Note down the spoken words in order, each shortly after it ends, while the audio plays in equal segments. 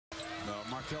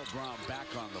Markel Brown back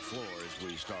on the floor as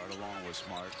we start, along with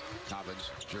Smart,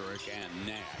 Cobbins, Jurek, and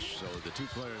Nash. So the two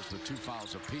players with 2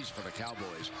 fouls apiece for the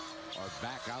Cowboys are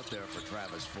back out there for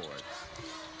Travis Ford.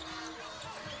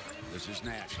 This is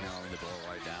Nash handling the ball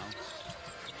right now.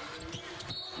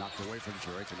 Knocked away from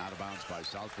Jurek and out of bounds by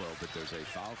Southwell, but there's a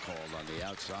foul called on the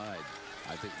outside.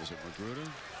 I think, was it Magruder?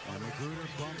 And Magruder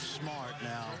bumps Smart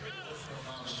now.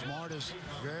 Smart is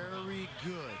very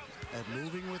good at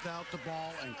moving without the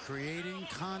ball and creating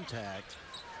contact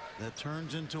that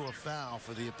turns into a foul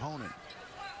for the opponent.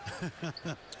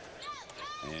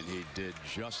 And he did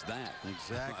just that.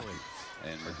 Exactly.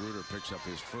 And Magruder picks up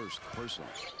his first personal.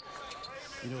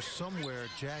 You know, somewhere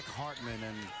Jack Hartman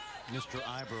and Mr.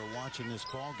 Iber are watching this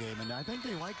ball game, and I think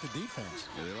they like the defense.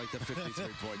 Yeah, they like the 53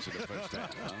 points in the first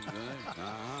half.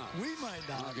 Huh? We might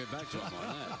not. I'll get back to him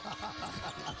on that.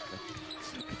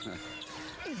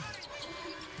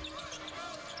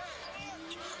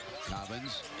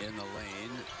 Cobbins in the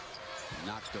lane,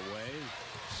 knocked away.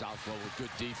 Southwell with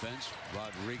good defense.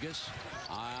 Rodriguez,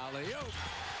 alley-oop,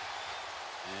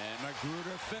 and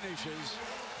Magruder finishes.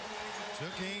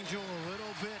 Took Angel a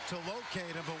little bit to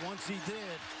locate him, but once he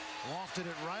did, lofted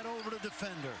it right over the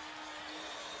defender.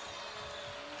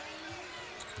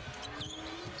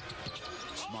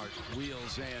 Smart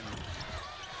wheels in.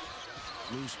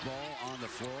 Loose ball on the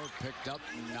floor, picked up.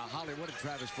 Now, Holly, what did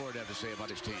Travis Ford have to say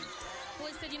about his team? Well,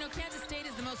 he said, you know, Kansas State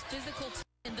is the most physical team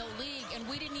in the league, and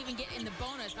we didn't even get in the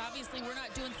bonus. Obviously, we're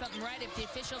not doing something right if the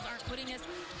officials aren't putting us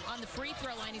on the free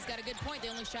throw line. He's got a good point. They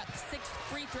only shot 6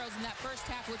 free throws in that first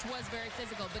half, which was very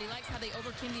physical, but he likes how they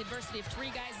overcame the adversity of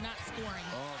 3 guys not scoring.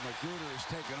 Oh, Magruder has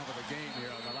taken over the game here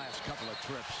on the last couple of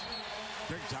trips.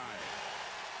 Big time.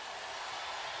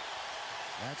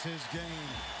 That's his game.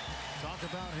 Talk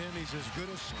about him. He's as good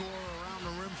a scorer around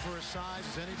the rim for his size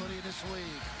as anybody in this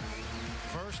league.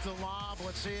 First the lob.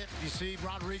 Let's see it. You see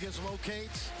Rodriguez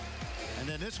locates. And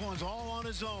then this one's all on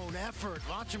his own effort.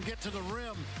 Watch him get to the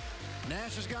rim.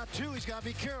 Nash has got 2. He's got to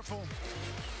be careful.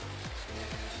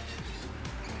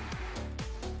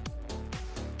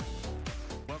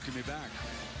 Welcome you back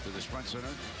to the Sprint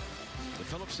Center. The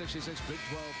Phillips 66 Big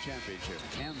 12 Championship.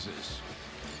 Kansas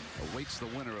awaits the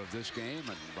winner of this game,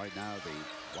 and right now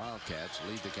the Wildcats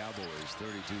lead the Cowboys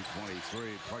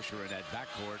 32-23. Pressure in that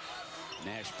backcourt.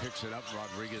 Nash picks it up.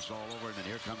 Rodriguez all over, and then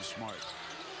here comes Smart.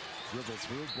 Dribble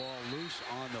through, ball loose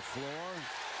on the floor.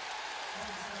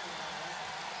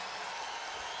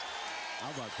 How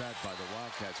about that by the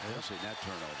Wildcats forcing that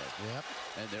turnover? Yep.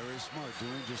 And there is Smart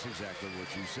doing just exactly what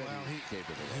you said he's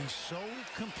capable of. He's so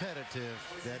competitive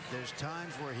that there's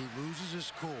times where he loses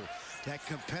his cool. That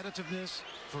competitiveness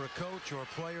for a coach or a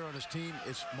player on his team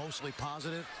is mostly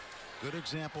positive. Good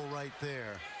example right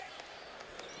there.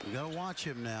 You got to watch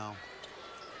him now.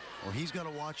 Or he's got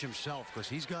to watch himself, because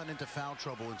he's gotten into foul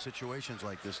trouble in situations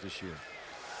like this year.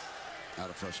 Out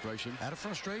of frustration? Out of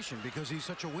frustration, because he's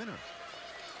such a winner.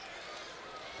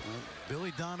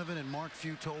 Billy Donovan and Mark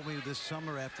Few told me this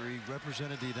summer, after he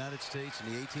represented the United States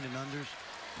in the 18 and unders,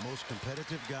 most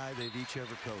competitive guy they've each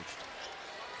ever coached.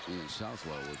 Ian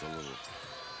Southwell with a little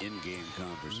in-game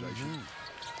conversation.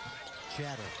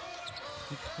 Chatter.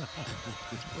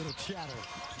 Little chatter.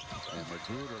 And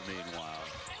Magruder, meanwhile,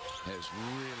 has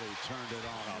really turned it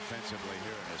on offensively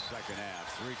here in the second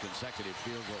half. 3 consecutive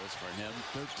field goals for him.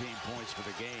 13 points for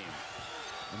the game.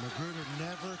 And Magruder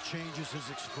never changes his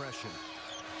expression.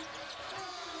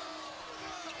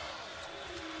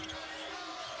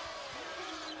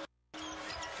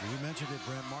 You mentioned it,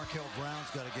 Brent. Markel Brown's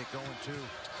got to get going, too.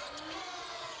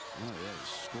 Oh, yeah,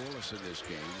 he's scoreless in this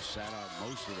game. Sat out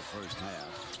most of the first half.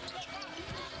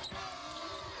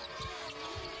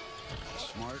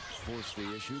 Smart forced the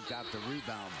issue, got the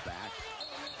rebound back.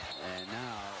 And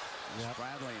now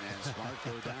Spradling and Smart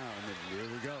go down, and here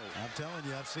we go. I'm telling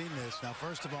you, I've seen this. Now,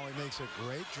 first of all, he makes a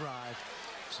great drive.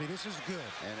 See, this is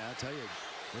good. And I'll tell you,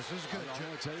 this is good. I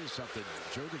want to tell you something.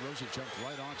 Joe DeRosa jumped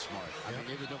right on Smart. I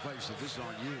mean, even though he said, this is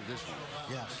on you, this one.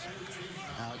 Yes.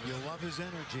 Now, you love his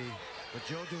energy, but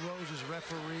Joe DeRosa's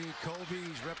refereed.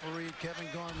 Kobe's refereed. Kevin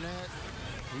Garnett.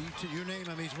 You name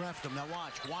him, he's reffed him. Now,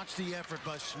 watch the effort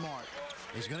by Smart.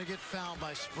 He's going to get fouled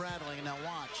by Spradling, and now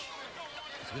watch.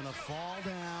 He's going to fall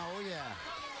down. Oh, yeah.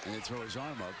 And then throw his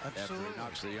arm up after he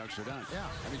knocks the youngster down. Yeah.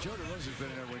 I mean, Joe DeRosa's been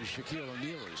in there when Shaquille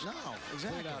O'Neal is. No,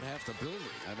 exactly. Played out half the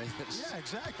building. I mean, yeah,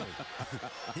 exactly.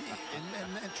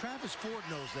 and Travis Ford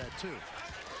knows that, too.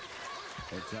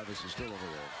 And Travis is still over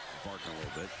there barking a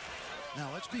little bit. Now,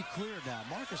 let's be clear now.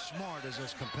 Marcus Smart is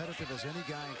as competitive as any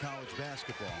guy in college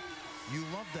basketball. You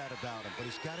love that about him, but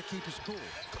he's got to keep his cool.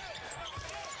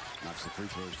 Knocks the free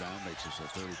throws down, makes this a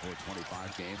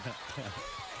 34-25 game.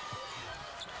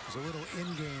 There's a little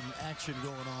in-game action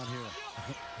going on here.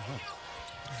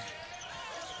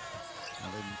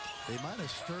 They might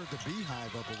have stirred the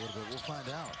beehive up a little bit. We'll find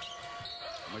out.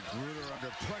 Magruder under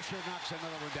pressure knocks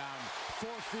another one down. 4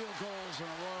 field goals in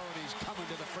a row, and he's coming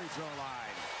to the free throw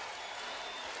line.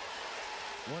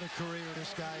 What a career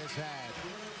this guy has had.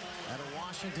 Out of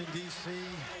Washington, D.C.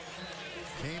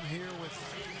 Came here with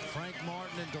Frank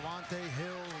Martin and Delonte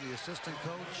Hill, the assistant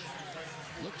coach.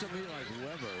 Looked to me like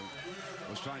Weber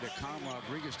was trying to calm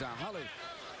Rodriguez down. Holly,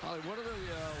 what do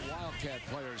the Wildcat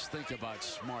players think about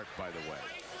Smart, by the way?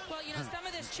 Well, you know, some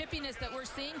of this chippiness that we're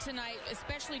seeing tonight,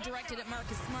 especially directed at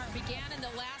Marcus Smart, began in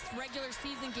the last regular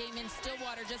season game in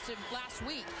Stillwater just last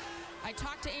week. I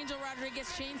talked to Angel Rodriguez,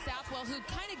 Shane Southwell, who'd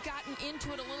kind of gotten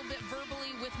into it a little bit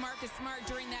verbally with Marcus Smart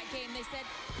during that game. They said,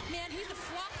 man, he's a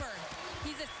flopper.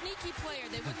 He's a sneaky player.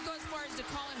 They wouldn't go as far as to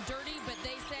call him dirty, but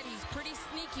they said he's pretty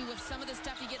sneaky with some of the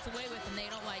stuff he gets away with, and they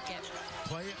don't like it.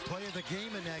 Play of the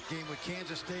game in that game with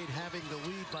Kansas State having the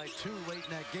lead by 2 late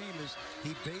in that game is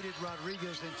he baited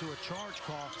Rodriguez into a charge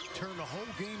call, turned the whole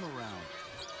game around.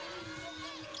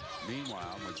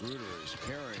 Meanwhile, Magruder is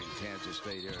carrying Kansas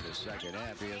State here in the second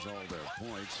half. He has all their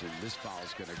points, and this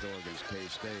foul's going to go against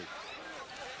K-State.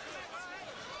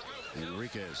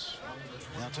 Enriquez.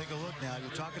 Now take a look now.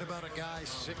 You're talking about a guy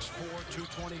 6'4",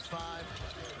 225.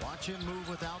 Watch him move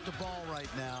without the ball right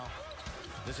now.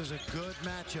 This is a good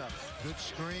matchup. Good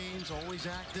screens, always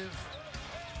active.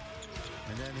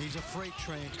 And then he's a freight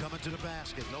train coming to the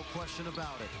basket. No question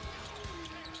about it.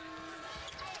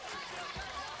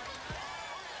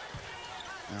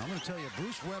 Now, I'm going to tell you,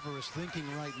 Bruce Weber is thinking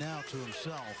right now to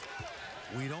himself,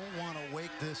 we don't want to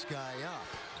wake this guy up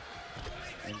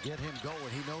and get him going.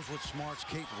 He knows what Smart's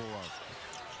capable of.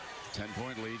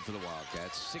 10-point lead for the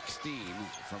Wildcats. 16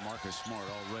 for Marcus Smart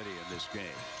already in this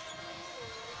game.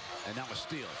 And now a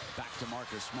steal. Back to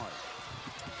Marcus Smart.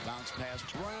 Bounce pass.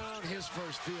 Brown, his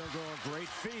first field goal. Great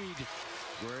feed.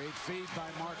 Great feed by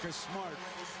Marcus Smart.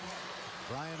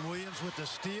 Brian Williams with the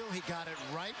steal. He got it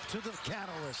right to the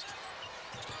catalyst.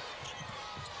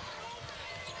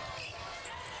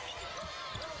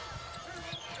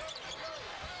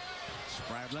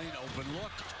 Spradlin, open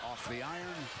look, off the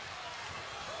iron.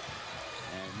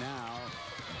 And now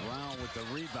Brown with the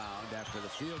rebound after the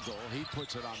field goal. He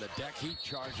puts it on the deck. He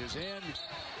charges in.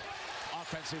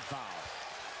 Offensive foul.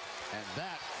 And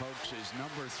that, folks, is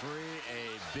number 3,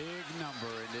 a big number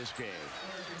in this game.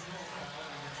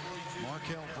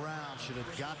 Markel Brown should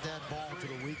have got that ball to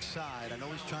the weak side. I know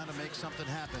he's trying to make something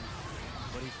happen,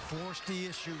 but he forced the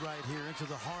issue right here into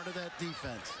the heart of that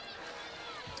defense.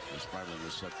 This probably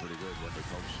was set pretty good, wasn't it,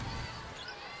 folks?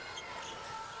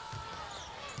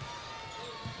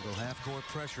 Little half-court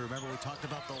pressure. Remember, we talked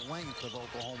about the length of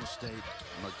Oklahoma State.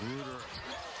 Magruder,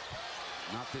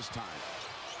 not this time.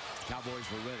 Cowboys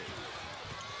were ready.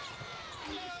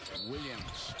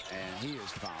 Williams, and he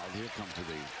is fouled. He'll come to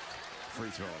the free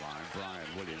throw line. Brian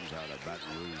Williams out of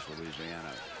Baton Rouge,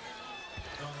 Louisiana.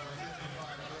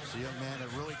 It's a young man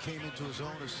that really came into his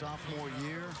own his sophomore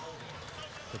year.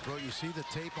 You see the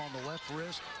tape on the left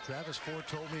wrist. Travis Ford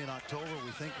told me in October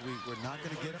we think we're not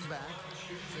going to get him back.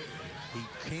 He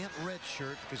can't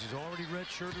redshirt because he's already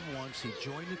redshirted once. He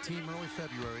joined the team early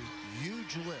February.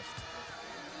 Huge lift.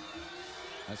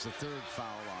 That's the 3rd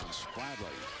foul on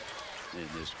Spradlin in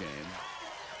this game.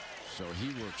 So he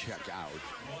will check out.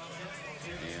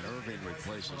 And Irving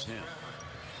replaces him.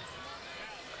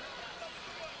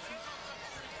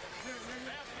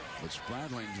 But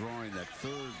Spradlin drawing that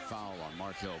 3rd foul on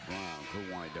Markel Brown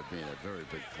could wind up being a very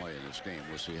big play in this game.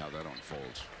 We'll see how that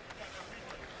unfolds.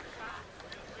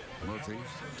 Murphy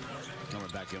coming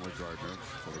back in with Gardner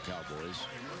for the Cowboys.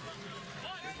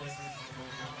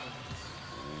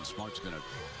 And Smart's going to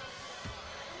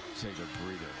take a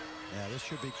breather. Yeah, this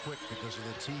should be quick because of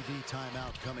the TV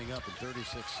timeout coming up in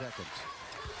 36 seconds.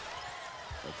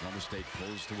 Oklahoma State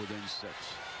pulls to within 6.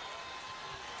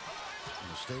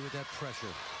 Stay with that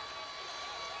pressure.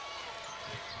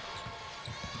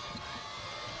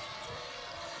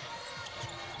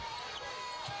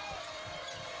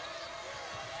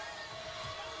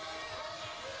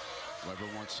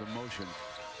 Weber wants some motion.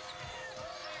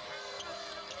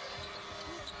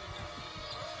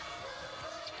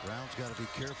 Brown's got to be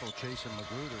careful chasing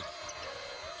Magruder.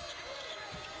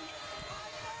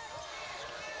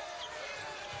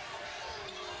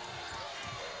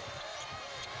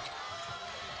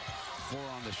 Four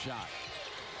on the shot.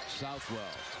 Southwell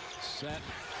set,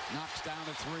 knocks down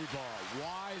a 3 ball.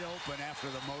 Wide open after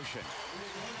the motion.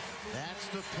 That's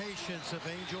the patience of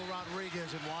Angel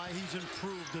Rodriguez and why he's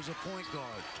improved as a point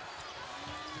guard.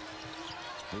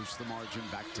 Boosts the margin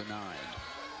back to 9.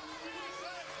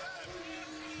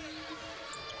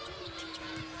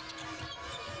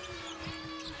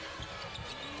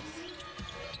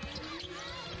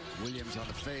 Williams on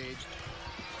the fade.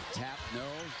 Tap, no.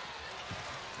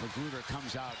 Magruder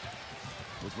comes out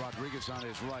with Rodriguez on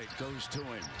his right, goes to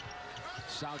him.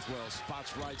 Southwell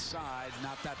spots right side,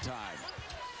 not that time.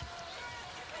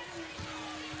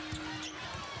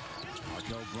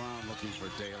 Markel Brown looking for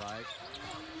daylight.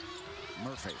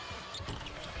 Murphy.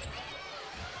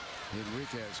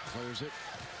 Enriquez clears it.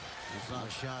 It's not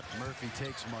a shot Murphy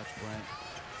takes much, Brent.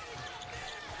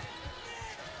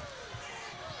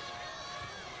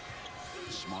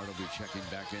 Smart will be checking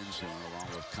back in soon along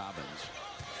with Cobbins.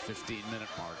 15-minute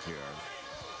mark here.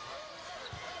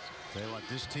 Tell you what,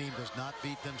 this team does not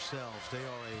beat themselves. They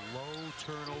are a low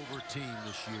turnover team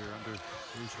this year under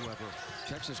Bruce Weber.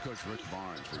 Texas coach Rick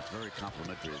Barnes was very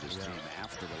complimentary of this team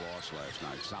after the loss last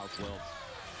night. Southwell.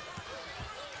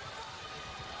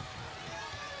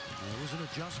 It was an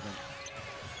adjustment.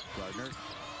 Gardner.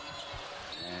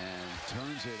 And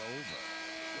turns it over.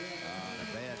 A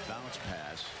bad bounce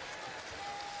pass.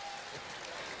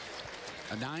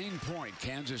 A 9-point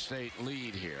Kansas State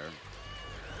lead here.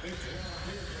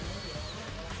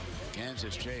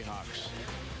 Kansas Jayhawks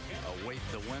await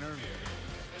the winner.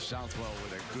 Southwell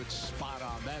with a good spot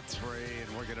on that three,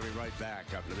 and we're going to be right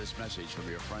back after this message from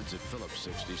your friends at Phillips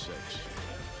 66.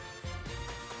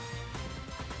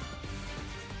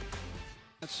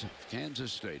 That's Kansas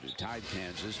State, who tied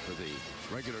Kansas for the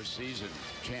regular season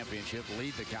championship,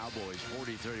 lead the Cowboys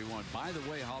 40-31. By the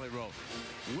way, Holly Rowe,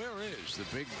 where is the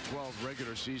Big 12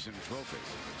 regular season trophy?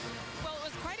 Well, it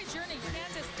was quite a journey.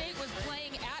 Kansas State was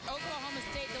playing at Oklahoma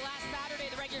State the last Saturday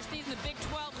of the regular season. The Big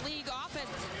 12 league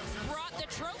office brought the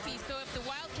trophy, so if the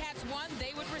Wildcats won,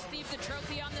 they would receive the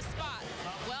trophy on the spot.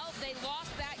 Well, they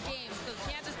lost that game, so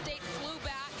Kansas State flew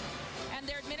back, and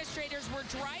their administrators were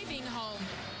driving home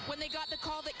when they got the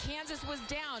call that Kansas was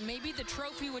down. Maybe the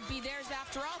trophy would be theirs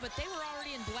after all, but they were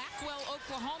already in Blackwell,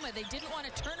 Oklahoma. They didn't want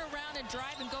to turn around and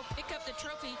drive and go pick up the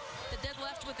trophy that they'd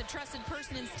left with a trusted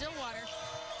person in Stillwater.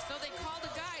 So they called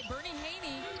a guy, Bernie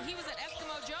Haney. He was at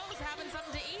Eskimo Joe's having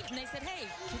something to eat, and they said, hey,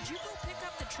 could you go pick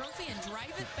up the trophy and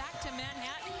drive it back to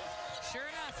Manhattan? Sure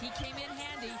enough, he came in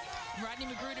handy. Rodney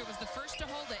Magruder was the first to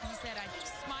hold it. He said, I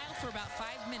smiled for about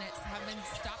 5 minutes, haven't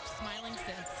stopped smiling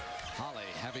since. Holly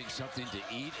having something to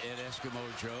eat at Eskimo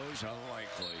Joe's, a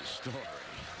likely story.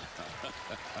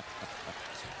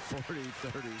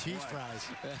 40-30. Cheese fries.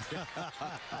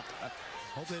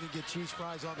 Hope they didn't get cheese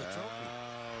fries on the trophy.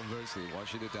 Mercy,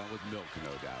 washing it down with milk,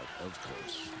 no doubt, of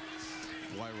course.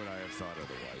 Why would I have thought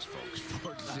otherwise, folks?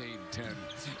 14-10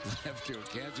 left to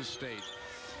Kansas State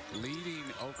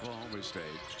leading Oklahoma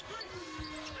State.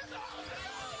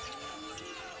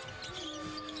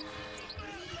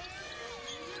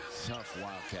 Tough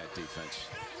Wildcat defense.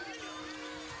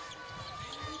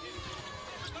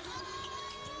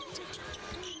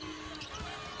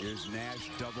 Here's Nash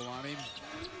double on him.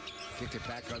 Kick it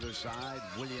back other side.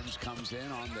 Williams comes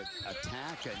in on the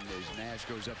attack, and as Nash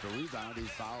goes up to rebound,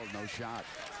 he's fouled, no shot.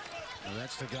 Well,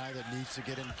 that's the guy that needs to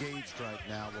get engaged right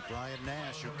now. Well, Brian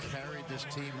Nash, who carried this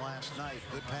team last night.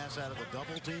 Good pass out of the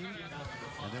double team,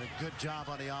 and then a good job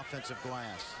on the offensive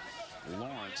glass.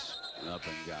 Lawrence up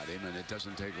and got him, and it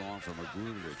doesn't take long for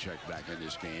Magruder to check back in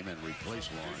this game and replace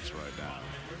Lawrence right now.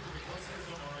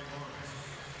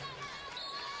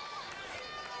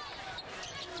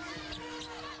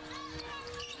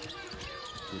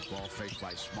 Good ball faked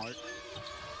by Smart.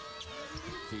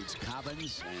 Feeds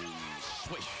Cobbins and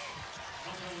swish.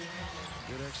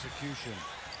 Good execution.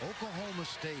 Oklahoma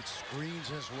State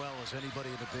screens as well as anybody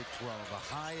in the Big 12. A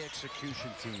high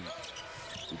execution team.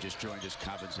 Who just joined us.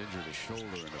 Cobbins injured his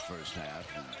shoulder in the first half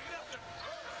and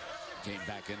came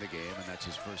back in the game, and that's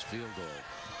his first field goal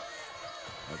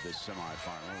of this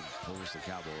semifinal. Pulls the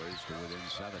Cowboys to within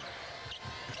 7.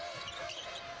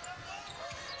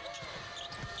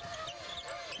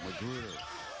 Magruder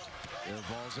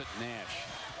airballs it. Nash.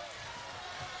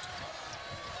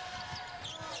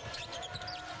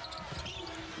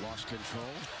 Lost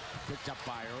control. Picked up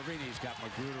by Irving. He's got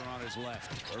Magruder on his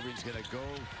left. Irving's going to go.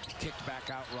 Kick back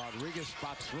out. Rodriguez.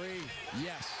 Spot 3.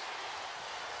 Yes.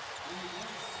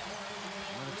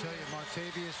 I'm going to tell you,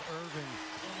 Martavius Irving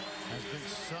has been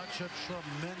such a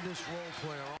tremendous role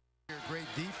player all year. Great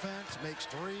defense. Makes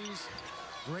threes.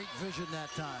 Great vision that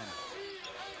time.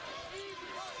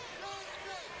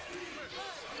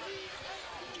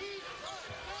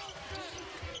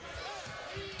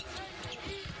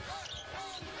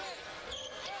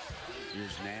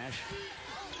 Here's Nash.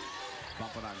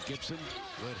 Bumping on Gibson.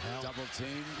 Good help. Double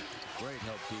team. Great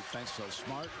help defense. So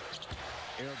Smart.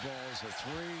 Airballs a 3.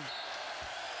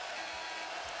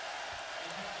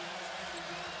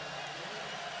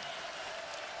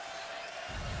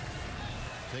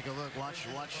 Take a look. Watch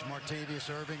Martavius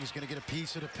Irving. He's going to get a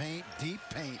piece of the paint. Deep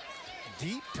paint.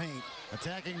 Deep paint.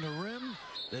 Attacking the rim.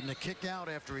 Then the kick out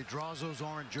after he draws those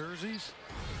orange jerseys.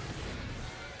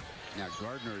 Now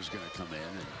Gardner is going to come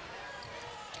in and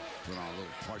put on a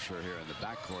little pressure here in the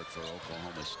backcourt for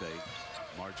Oklahoma State.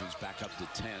 Margins back up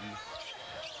to 10.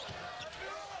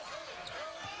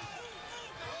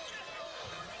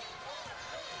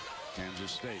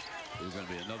 Kansas State is going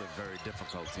to be another very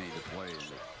difficult team to play.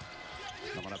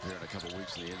 Coming up here in a couple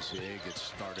weeks, the NCAA gets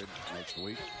started next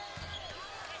week.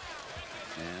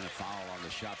 And a foul on the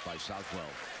shot by Southwell.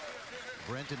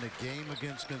 Brent, in the game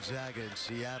against Gonzaga in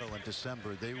Seattle in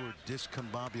December, they were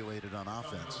discombobulated on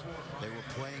offense. They were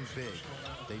playing big.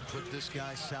 They put this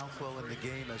guy Southwell in the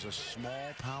game as a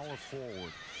small power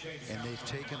forward, and they've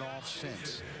taken off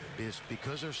since.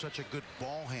 Because they're such a good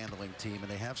ball handling team, and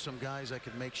they have some guys that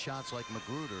can make shots like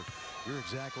Magruder. You're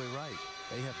exactly right.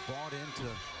 They have bought into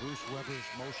Bruce Weber's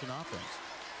motion offense.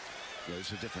 Yeah,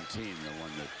 it's a different team, the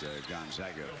one that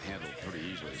Gonzaga handled pretty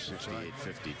easily,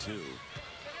 68-52.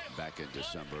 Back in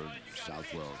December.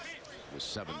 Southwell with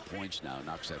 7 points now,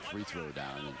 knocks that free throw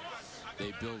down, and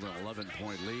they build an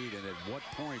 11-point lead. And at what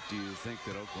point do you think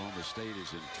that Oklahoma State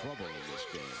is in trouble in this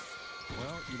game?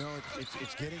 Well, you know,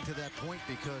 it's getting to that point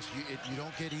because you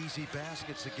don't get easy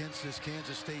baskets against this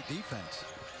Kansas State defense.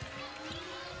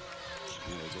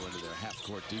 You know, they go into their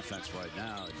half-court defense right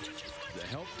now. And the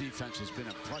help defense has been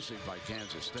impressive by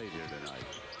Kansas State here tonight.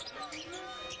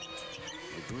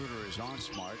 Magruder is on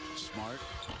Smart. Smart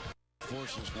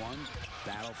forces one.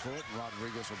 Battle for it.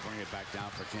 Rodriguez will bring it back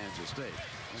down for Kansas State.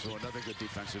 So another good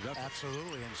defensive effort.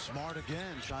 Absolutely. And Smart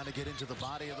again trying to get into the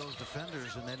body of those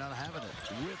defenders, and they're not having it.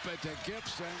 Whip it to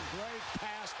Gibson. Great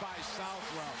pass by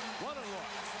Southwell. What a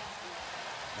look.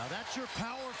 Now that's your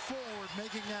power forward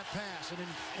making that pass. And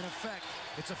in effect,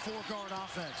 it's a four-guard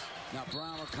offense. Now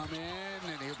Brown will come in,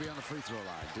 and he'll be on the free throw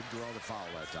line. Didn't draw the foul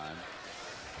that time.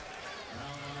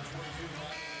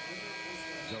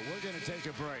 So we're going to take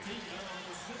a break.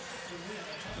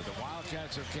 But the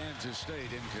Wildcats of Kansas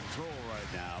State in control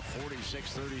right now,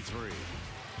 46-33.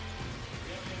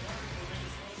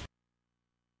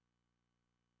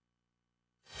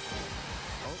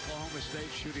 Oklahoma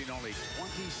State shooting only 27%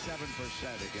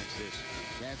 against this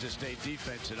Kansas State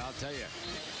defense. And I'll tell you,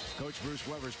 Coach Bruce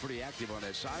Weber's pretty active on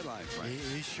his sideline, Frank.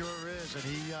 He sure is, and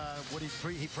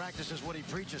he practices what he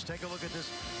preaches. Take a look at this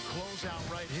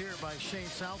closeout right here by Shane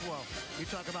Southwell. You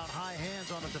talk about high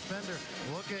hands on a defender.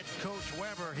 Look at Coach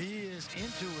Weber. He is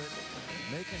into it,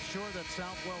 making sure that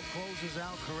Southwell closes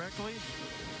out correctly,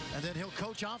 and then he'll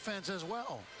coach offense as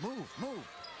well. Move, move,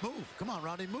 move. Come on,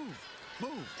 Rodney, move.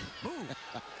 Move, move.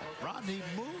 Rodney,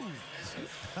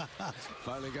 move.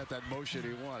 Finally got that motion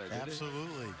he wanted.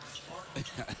 Absolutely.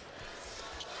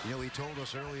 You know, he told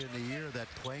us earlier in the year that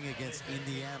playing against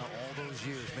Indiana all those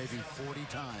years, maybe 40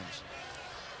 times,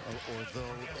 or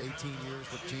though 18 years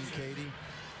with Gene Cady,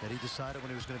 that he decided when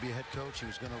he was going to be a head coach, he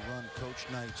was going to run Coach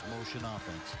Knight's motion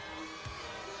offense.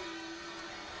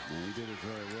 And he did it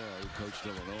very well. He coached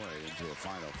Illinois into a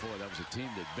Final Four. That was a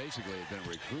team that basically had been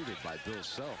recruited by Bill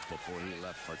Self before he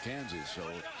left for Kansas. So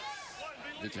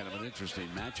it'll be kind of an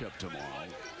interesting matchup tomorrow.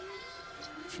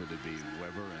 Should it be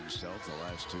Weber and Self, the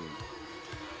last two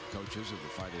coaches of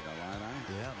the Fighting Illini?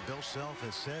 Yeah, Bill Self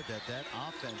has said that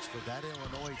offense for that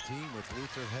Illinois team with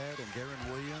Luther Head and Darren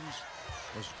Williams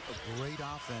was a great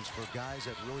offense for guys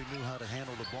that really knew how to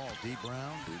handle the ball. D.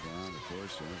 Brown. D. Brown, of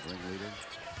course, ringleader.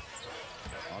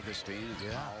 Augustine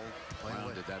and Powell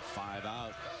rounded that 5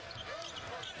 out.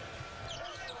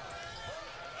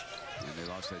 And they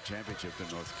lost that championship to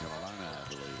North Carolina, I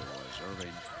believe it was.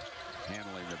 Irving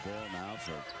handling the ball now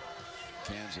for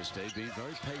Kansas State, being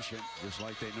very patient, just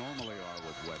like they normally are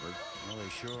with Weber. Well,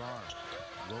 they sure are.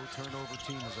 Low turnover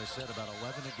team, as I said, about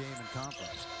 11 a game in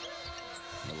conference.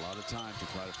 A lot of time to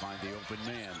try to find the open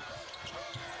man.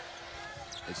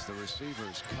 It's the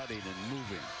receivers cutting and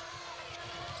moving.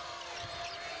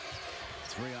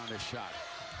 3 on the shot.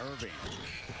 Irving.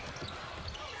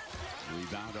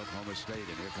 Rebound Oklahoma State,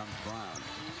 and here comes Brown.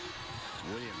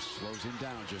 Williams slows him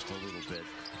down just a little bit.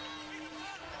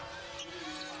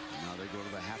 Now they go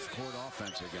to the half-court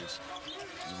offense against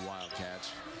the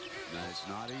Wildcats. Now it's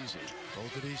not easy.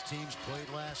 Both of these teams played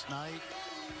last night.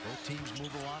 Both teams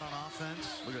move a lot on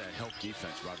offense. Look at that help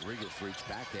defense. Rodriguez reached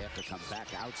back. They have to come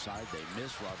back outside. They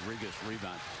miss. Rodriguez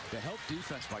rebound. The help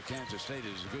defense by Kansas State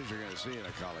is as good as you're going to see in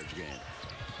a college game.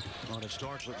 Well, it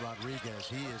starts with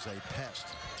Rodriguez. He is a pest.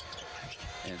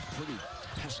 And pretty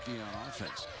pesky on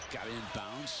offense. Got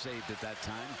inbounds, saved at that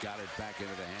time, got it back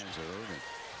into the hands of Irving.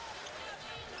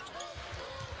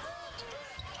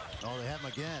 Oh, they have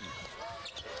him again.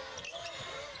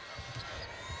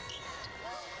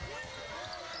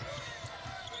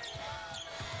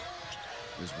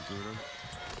 Magruder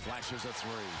flashes a three.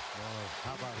 Oh,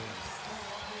 how about him?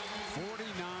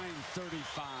 49-35,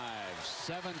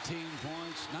 17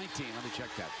 points, 19. Let me check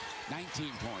that.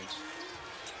 19 points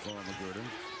for Magruder.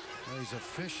 Well, he's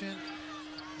efficient,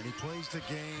 and he plays the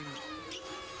game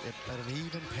at an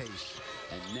even pace.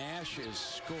 And Nash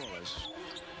is scoreless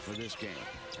for this game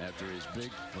after his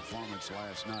big performance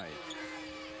last night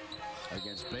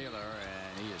against Baylor,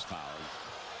 and he is fouled.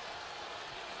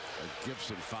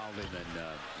 Gibson fouled him, and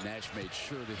Nash made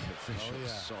sure the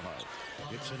officials saw it.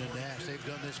 Gibson and Nash, they've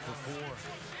done this before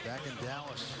back in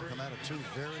Dallas. Come out of two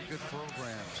very good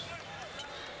programs.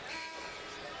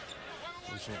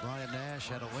 So Brian Nash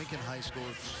had a Lincoln High School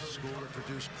that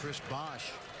produced Chris Bosch.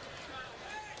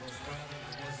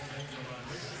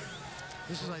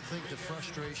 This is, I think, the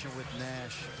frustration with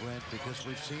Nash, Brent, because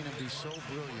we've seen him be so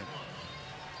brilliant.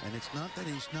 And it's not that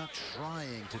he's not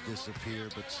trying to disappear,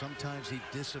 but sometimes he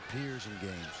disappears in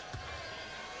games.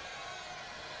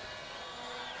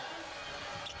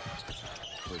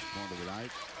 First point of the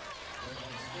night.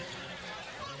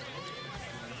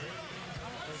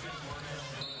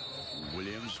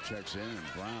 Williams checks in,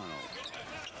 and Brown.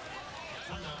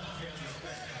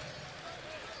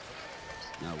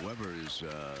 Now Weber is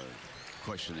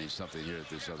questioning something here at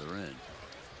this other end.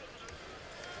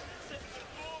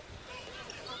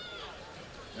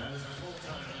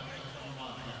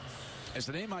 As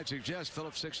the name might suggest,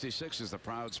 Phillips 66 is the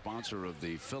proud sponsor of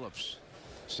the Phillips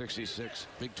 66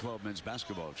 Big 12 Men's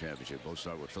Basketball Championship. Both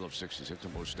start with Phillips 66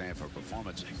 and both stand for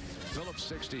performance. Phillips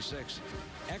 66,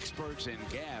 experts in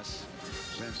gas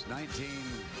since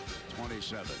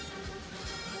 1927.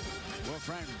 Well,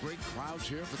 Frank, great crowds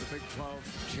here for the Big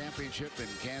 12 Championship in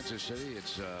Kansas City.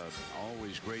 It's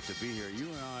always great to be here. You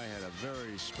and I had a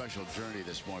very special journey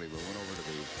this morning. We went over to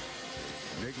the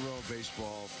Negro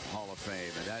Baseball Hall of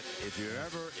Fame, and that, if you're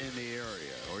ever in the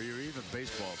area or you're even a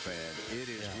baseball fan,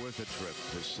 it is worth a trip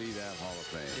to see that Hall of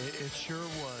Fame. It sure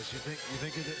was. You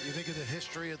think of the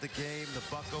history of the game, the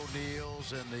Buck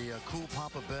O'Neills and the Cool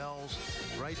Papa Bells,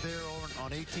 right there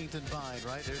on 18th and Vine.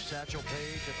 Right there's Satchel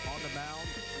Paige on the mound,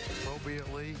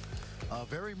 appropriately.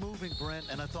 Very moving,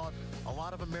 Brent, and I thought a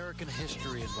lot of American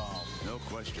history involved. No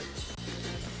question.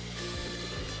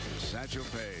 Satchel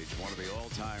Paige, one of the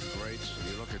all-time greats.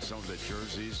 You look at some of the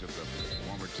jerseys of the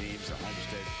former teams, the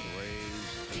Homestead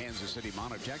Braves, Kansas City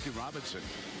Monarchs. Jackie Robinson,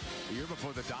 the year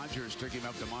before the Dodgers took him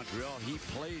up to Montreal, he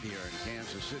played here in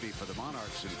Kansas City for the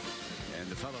Monarchs. And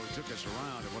the fellow who took us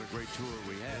around, and what a great tour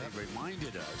we had, he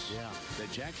reminded us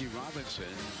that Jackie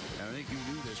Robinson, and I think you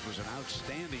knew this, was an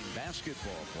outstanding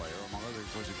basketball player. Among others,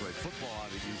 was he played football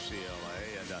out at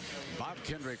UCLA. And Bob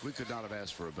Kendrick, we could not have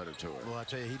asked for a better tour. Well, I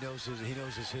tell you, he knows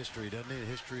his history, doesn't he? The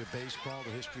history of baseball,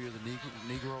 the history of the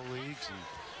Negro Leagues.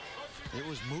 And it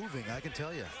was moving, I can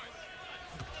tell you.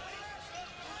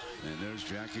 And there's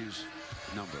Jackie's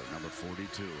number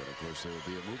 42. And of course, there will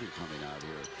be a movie coming out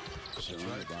here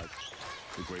soon about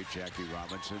the great Jackie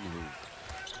Robinson, who,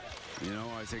 you know,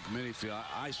 I think many feel,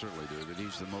 I certainly do, that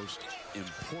he's the most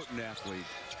important athlete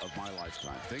of my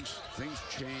lifetime. Things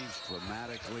changed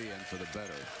dramatically and for the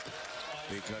better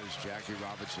because Jackie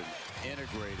Robinson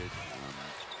integrated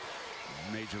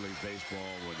Major League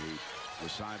Baseball when he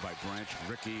was signed by Branch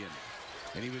Rickey,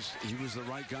 and he was the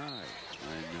right guy,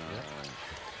 and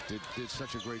did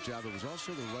such a great job. It was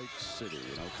also the right city,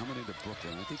 you know, coming into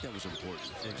Brooklyn. I think that was important.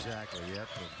 Exactly. Yep.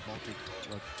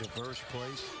 A diverse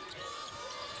place.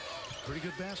 Pretty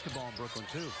good basketball in Brooklyn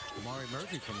too. Amari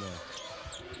Murphy from there.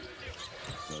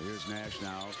 So here's Nash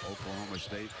now. Oklahoma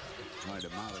State trying to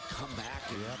mount a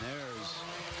comeback, and there's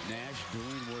Nash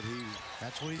doing what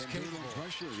that's what he's capable of.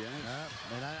 Pressure,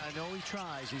 and I know he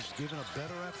tries. He's given a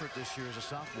better effort this year as a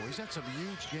sophomore. He's had some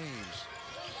huge games.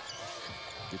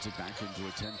 Gets it back into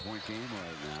a 10-point game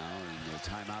right now, and the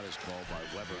timeout is called by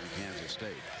Weber in Kansas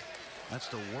State. That's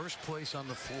the worst place on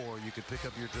the floor you could pick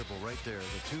up your dribble right there.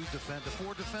 The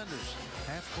four defenders,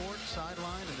 half court,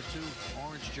 sideline, and the two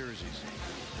orange jerseys.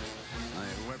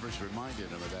 Weber's reminded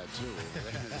him of that too.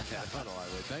 I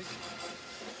would think.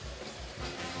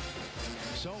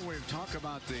 So we've talked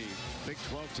about the Big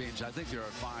 12 teams. I think there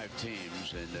are 5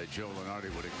 teams, and Joe Lunardi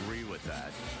would agree with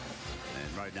that.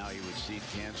 And right now you would see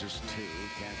Kansas 2,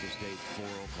 Kansas State 4,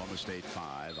 Oklahoma State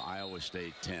 5, Iowa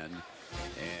State 10,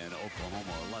 and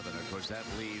Oklahoma 11. Of course, that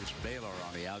leaves Baylor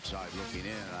on the outside looking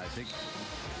in. And I think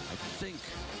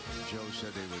Joe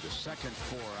said they were the second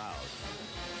 4 out.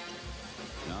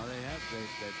 Now they've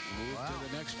moved to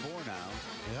the next 4 now.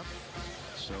 Yep.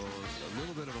 So a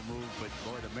little bit of a move, but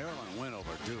boy, the Maryland win over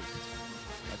Duke.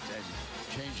 And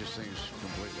changes things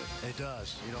completely. It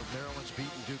does. You know, Maryland's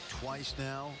beaten Duke twice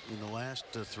now in the last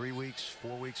 3 weeks,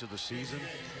 4 weeks of the season.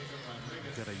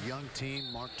 Got a young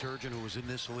team. Mark Turgeon, who was in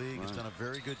this league, has done a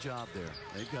very good job there.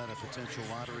 They've got a potential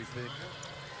lottery pick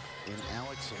in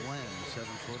Alex Len,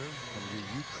 7-footer from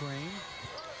Ukraine.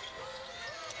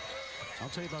 I'll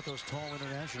tell you about those tall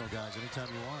international guys anytime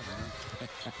you want.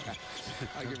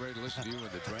 I get ready to listen to you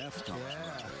when the draft comes.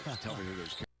 Yeah. Tell me who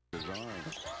those characters are.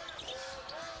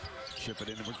 Ship it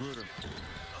into Magruder.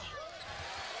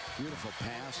 Beautiful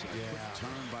pass. Quick turn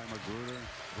by Magruder.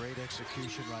 Great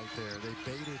execution right there. They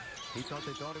baited. They thought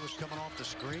it was coming off the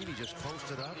screen. He just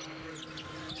posted up.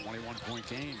 21-point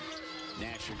game.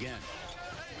 Nash again.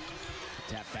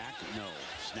 Tap back. No.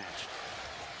 Snatched.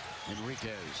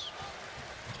 Enriquez.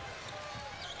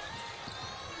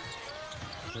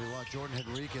 Tell you what, Jordan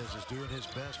Henriquez is doing his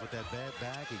best with that bad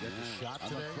back. He got the shot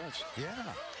today.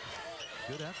 Yeah.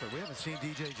 Good effort. We haven't seen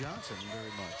DJ Johnson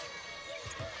very much.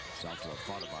 Southwell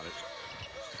thought about it.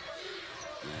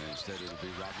 And instead it'll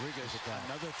be Rodriguez.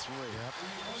 Another three. Yep.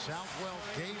 Southwell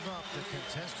gave up the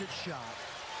contested shot.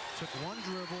 Took one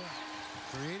dribble.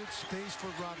 Created space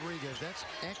for Rodriguez. That's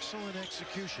excellent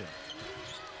execution.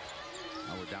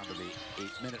 Now we're down to the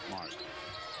 8-minute mark.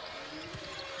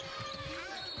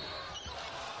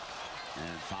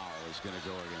 And foul is going to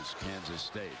go against Kansas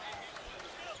State.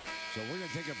 So we're going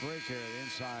to take a break here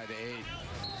inside 8,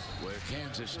 where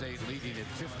Kansas State leading at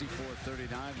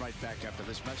 54-39. Right back after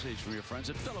this message from your friends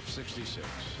at Phillips 66.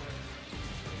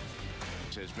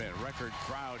 Has been a record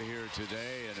crowd here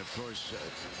today, and of course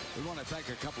we want to thank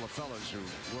a couple of fellas who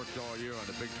worked all year on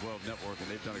the Big 12 network, and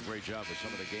they've done a great job with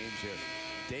some of the games here.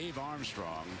 Dave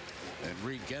Armstrong and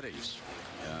Reed Geddes.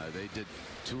 They did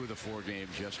 2 of the 4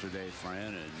 games yesterday,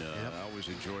 Fran, and I always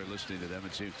enjoy listening to them.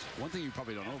 And see, one thing you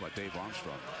probably don't know about Dave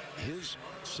Armstrong, his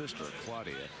sister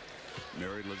Claudia,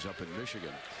 married, lives up in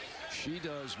Michigan. She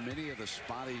does many of the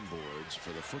spotting boards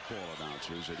for the football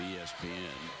announcers at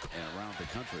ESPN and around the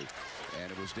country.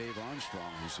 And it was Dave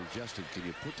Armstrong who suggested, can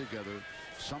you put together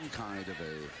some kind of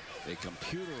a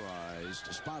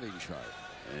computerized spotting chart?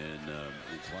 And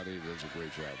Claudia does a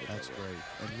great job with that. That's great.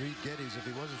 And Reed Geddes, if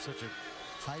he wasn't such a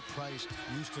high-priced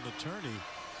Houston attorney,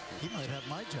 he might have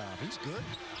my job. He's good.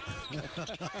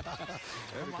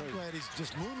 I'm glad he's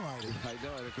just moonlighting. I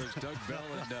know. And of course, Doug Bell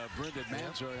and Brendan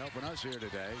Mance are helping us here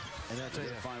today. And that's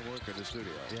fine work in the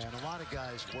studio. Yeah, and a lot of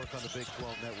guys work on the Big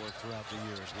 12 network throughout the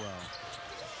year as well.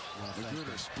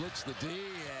 Magruder splits the D,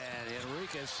 and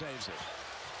Enriquez saves it.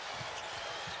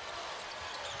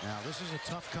 Now, this is a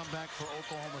tough comeback for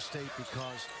Oklahoma State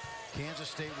because Kansas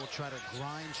State will try to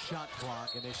grind shot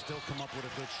clock, and they still come up with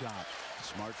a good shot.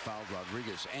 Smart fouled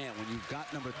Rodriguez, and when you've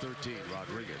got number 13,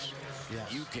 Rodriguez,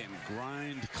 you can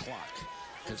grind clock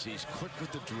because he's quick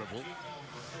with the dribble,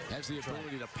 has the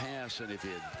ability to pass, and if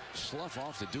you slough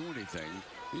off to do anything,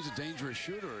 he's a dangerous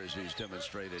shooter, as he's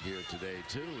demonstrated here today,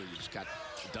 too. He's got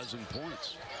a dozen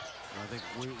points. I think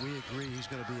we agree he's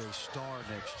going to be a star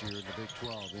next year in the Big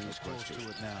 12. He's close to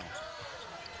it now.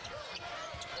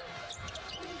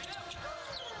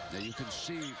 Now you can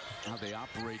see how they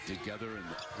operate together, and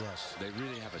they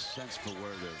really have a sense for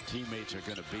where their teammates are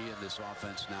going to be in this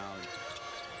offense now.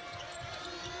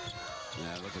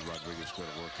 Yeah, look at Rodriguez go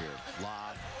to work here.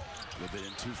 Lob, a little bit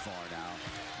in too far now.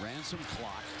 Ran some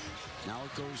clock. Now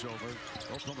it goes over.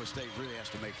 Oklahoma State really has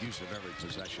to make use of every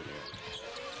possession here.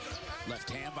 Left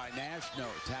hand by Nash. No,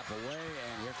 tap away,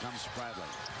 and here comes Spradlin.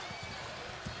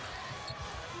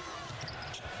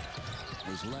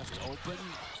 Was left open.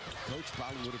 Coach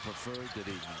probably would have preferred that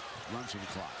he run some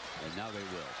clock, and now they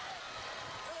will.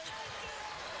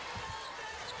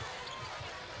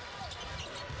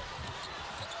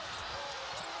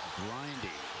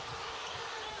 Grinding.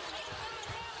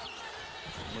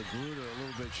 Magruder a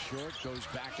little bit short, goes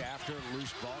back after,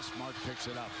 loose ball. Smart picks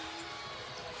it up.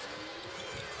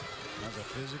 That's a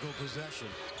physical possession.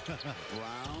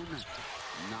 Brown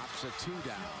knocks a 2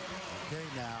 down. Okay,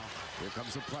 now. Here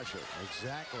comes the pressure.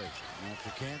 Exactly. Now,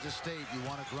 for Kansas State, you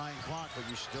want to grind clock, but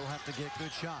you still have to get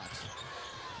good shots.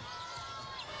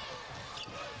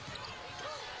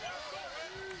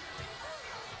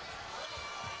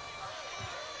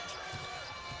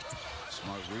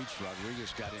 Smart reach.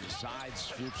 Rodriguez got inside,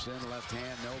 swoops in, left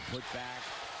hand, no put back.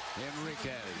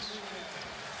 Enriquez.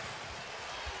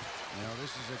 You know,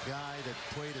 this is a guy that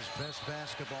played his best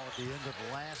basketball at the end of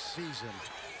last season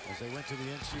as they went to the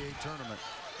NCAA tournament.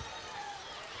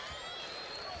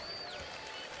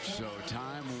 So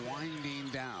time winding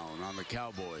down on the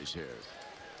Cowboys here.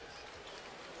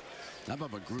 How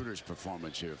about Magruder's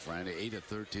performance here, Fran? 8 of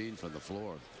 13 from the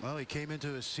floor. Well, he came into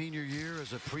his senior year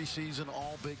as a preseason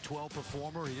All Big 12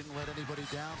 performer. He didn't let anybody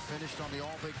down. Finished on the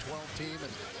All Big 12 team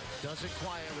and does it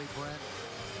quietly, Brent.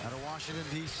 Out of Washington,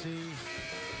 D.C.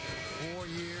 4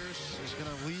 years. He's going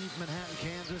to leave Manhattan,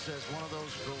 Kansas as one of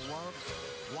those beloved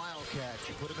Wildcats.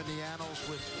 You put him in the annals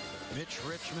with Mitch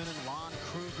Richmond and Lon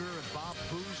Kruger and Bob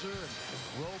Boozer and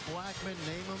Ro Blackman.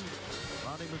 Name him.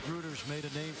 Ronnie Magruder's made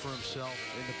a name for himself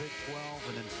in the Big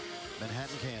 12 and in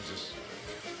Manhattan, Kansas.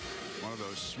 One of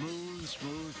those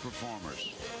smooth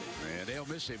performers. And they'll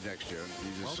miss him next year.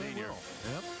 He's a senior.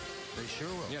 Yep, they sure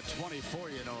will. He had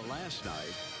 24, last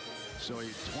night. So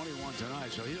he's 21 tonight,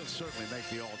 so he'll certainly make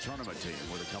the all-tournament team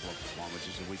with a couple of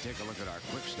performances. If we take a look at our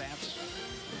quick stats,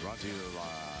 brought to you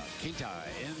Kita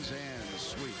Ins and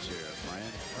Sweets here, Brian.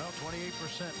 Well,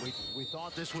 28%. We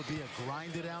thought this would be a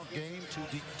grinded-out game,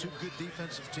 two good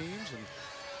defensive teams, and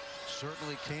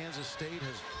certainly Kansas State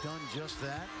has done just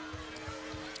that.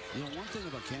 One thing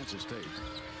about Kansas State,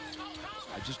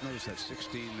 I just noticed that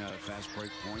 16 fast break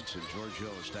points, and George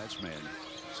Hill, the stats man,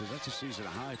 says that's a season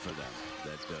high for them.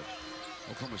 That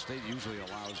Oklahoma State usually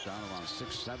allows down around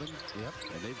 6-7. Yep.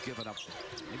 And they've given up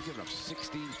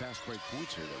 16 fast break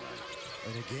points here tonight.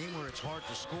 In a game where it's hard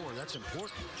to score, that's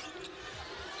important.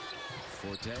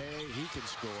 Forte, he can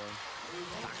score.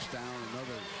 Knocks down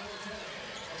another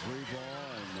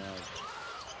 3-ball, and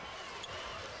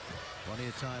plenty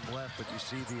of time left, but you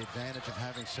see the advantage of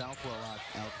having Southwell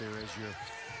out there as your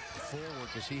forward,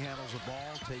 because he handles the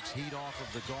ball, takes heat off of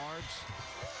the guards.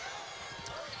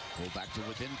 Pull back to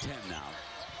within 10 now.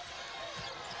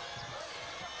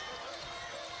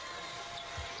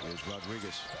 There's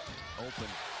Rodriguez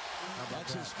open.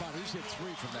 That's his spot. He's hit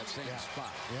 3 from that same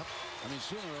spot. Yep. I mean,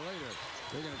 sooner or later,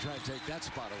 they're going to try to take that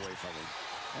spot away from him.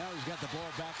 Now he's got the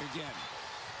ball back again.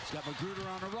 He's got Magruder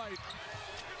on the right.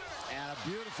 And a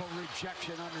beautiful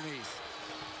rejection underneath.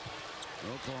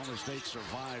 Oklahoma State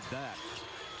survived that.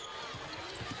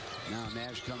 Now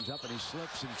Nash comes up and he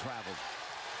slips and travels.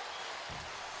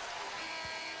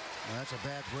 Well, that's a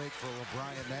bad break for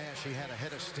O'Brien Nash. He had a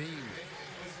head of steam.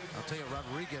 I'll tell you,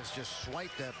 Rodriguez just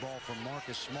swiped that ball from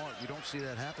Marcus Smart. You don't see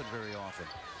that happen very often.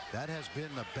 That has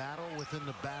been the battle within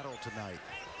the battle tonight.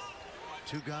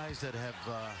 Two guys that have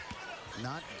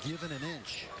not given an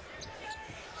inch.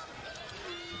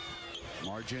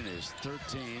 Margin is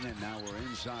 13, and now we're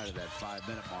inside of that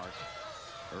 5-minute mark.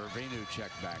 Irvinu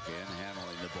checked back in,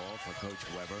 handling the ball for Coach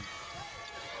Weber.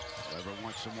 Weber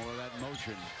wants some more of that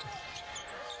motion.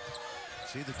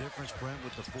 See the difference, Brent,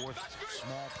 with the fourth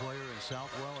small player in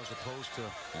Southwell as opposed to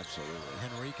absolutely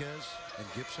Henriquez and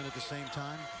Gibson at the same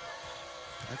time?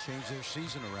 That changed their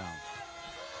season around.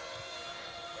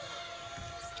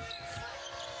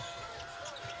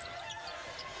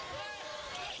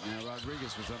 Now,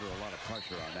 Rodriguez was under a lot of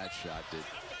pressure on that shot.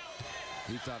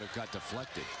 He thought it got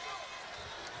deflected.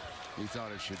 He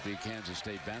thought it should be Kansas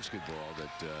State basketball,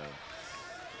 that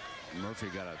Murphy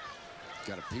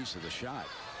got a piece of the shot.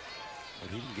 But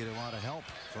he didn't get a lot of help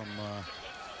from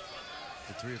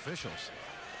the three officials.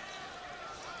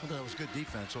 I thought it was good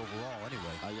defense overall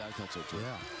anyway. I thought so too.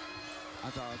 Yeah.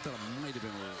 I thought it might have been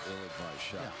a little ill-advised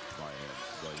shot by him,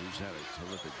 but he's had a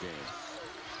terrific game.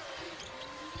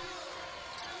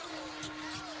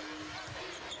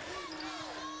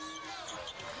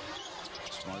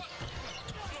 Smart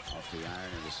off the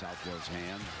iron into Southwell's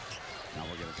hand. Now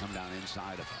we're going to come down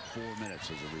inside of 4 minutes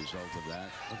as a result of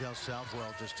that. Look how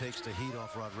Southwell just takes the heat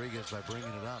off Rodriguez by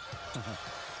bringing it up.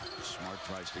 Smart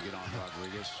tries to get on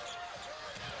Rodriguez.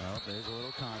 Oh, there's a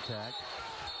little contact.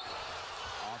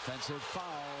 Offensive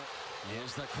foul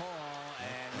is the call,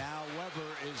 and now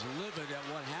Weber is livid at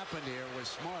what happened here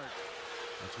with Smart.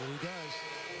 That's what he does.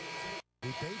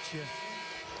 He baits you.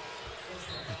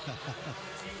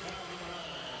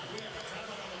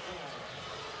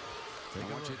 I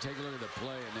want you to take a look at the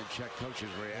play and then check Coach's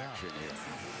reaction here.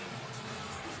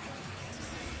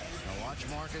 Now watch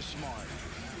Marcus Smart.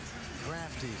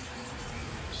 Crafty.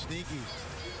 Sneaky.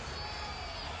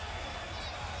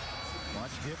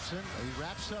 Watch Gibson. He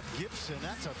wraps up Gibson.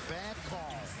 That's a bad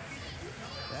call.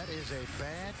 That is a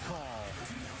bad call.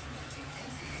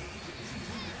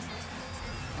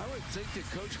 I would think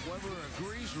that Coach Weber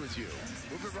agrees with you.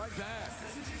 We'll be right back.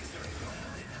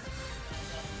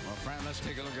 Well, Fran, let's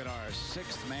take a look at our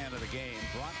sixth man of the game,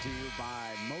 brought to you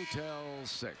by Motel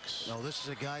 6. No, this is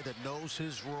a guy that knows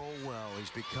his role well. He's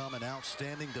become an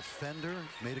outstanding defender.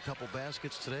 Made a couple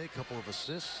baskets today, a couple of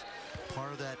assists.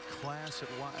 Part of that class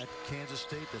at Kansas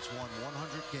State that's won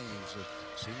 100 games, the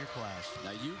senior class.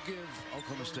 Now you give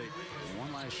Oklahoma State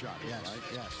one last shot. Yes, right?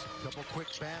 yes. A couple quick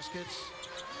baskets.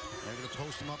 They're going to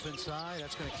post him up inside.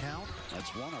 That's going to count.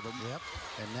 That's one of them. Yep.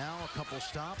 And now a couple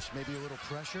stops, maybe a little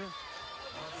pressure.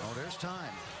 Oh, there's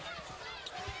time.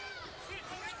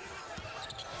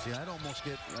 See, I'd almost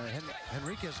get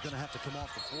Henriquez is going to have to come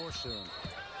off the floor soon.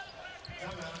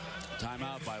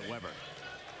 Timeout by Weber.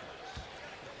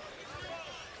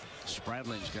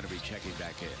 Spradling's going to be checking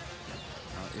back in.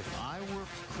 If I were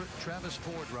Travis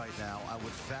Ford right now, I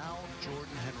would foul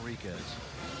Jordan Henriquez.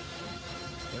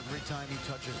 Every time he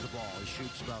touches the ball, he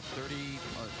shoots about 30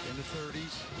 in the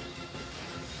 30s.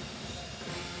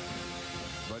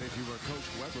 But if you were Coach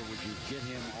Weber, would you get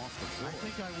him off the floor? I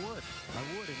think I would. I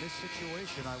would. In this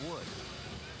situation, I would.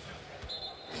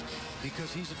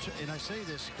 Because he's and I say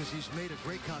this because he's made a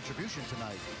great contribution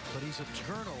tonight, but he's a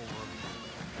turnover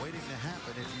waiting to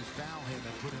happen if you foul him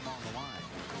and put him on the line.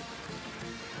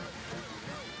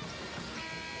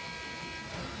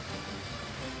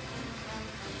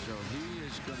 So he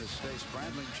is going to stay.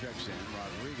 Spradling checks in.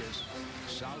 Rodriguez,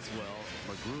 Southwell,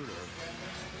 Magruder,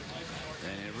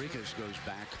 and Henriquez goes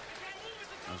back.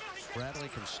 Spradling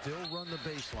can still run the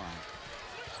baseline.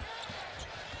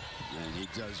 And he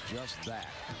does just that.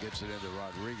 Gets it into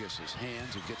Rodriguez's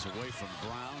hands. It gets away from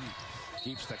Brown.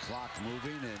 Keeps the clock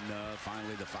moving. And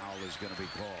finally the foul is going to be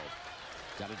called.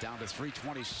 Got it down to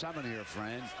 3:27 here,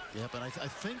 Fran. Yep, and I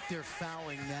think they're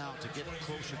fouling now to get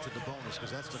closer to the bonus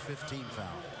because that's the 15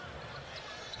 foul.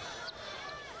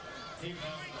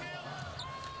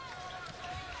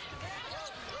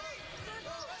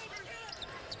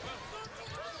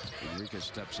 Enriquez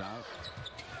steps out.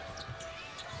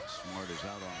 Smart is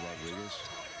out on Rodriguez.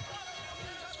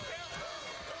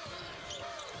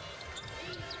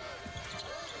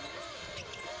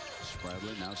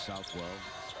 Spradlin, now Southwell.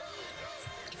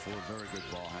 Four very good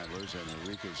ball handlers, and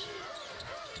Enriquez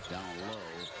down low,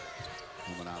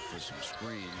 coming out for some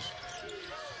screens.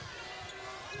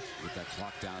 With that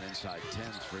clock down inside 10,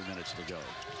 3 minutes to go.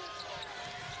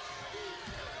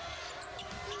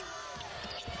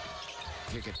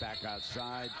 Kick it back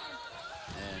outside,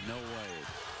 and no way.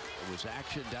 It was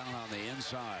action down on the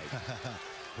inside.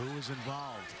 Who was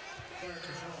involved?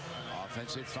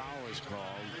 Offensive foul is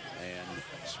called, and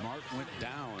Smart went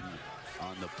down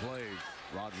on the play.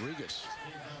 Rodriguez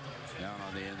down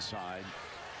on the inside.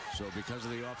 So because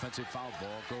of the offensive foul,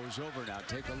 ball goes over. Now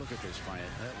take a look at this, Fran.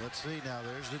 Let's see now.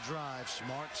 There's the drive.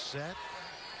 Smart set.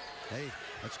 Hey,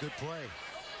 that's good play.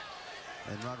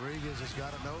 And Rodriguez has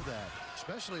got to know that,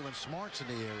 especially when Smart's in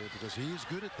the area, because he is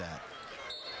good at that.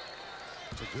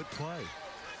 It's a good play.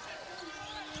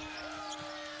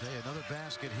 Hey, another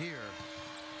basket here.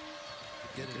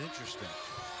 Get it interesting.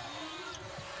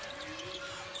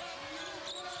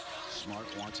 Smart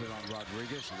wants it on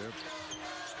Rodriguez. They're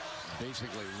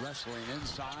basically wrestling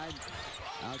inside.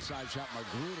 Outside shot,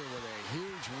 Magruder with a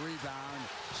huge rebound.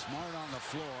 Smart on the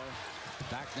floor.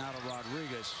 Back now to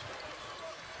Rodriguez.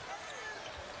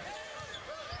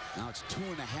 Now it's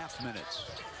 2.5 minutes.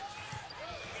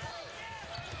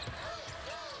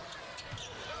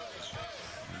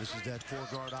 And this is that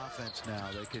four-guard offense now.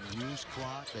 They can use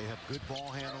clock. They have good ball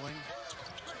handling.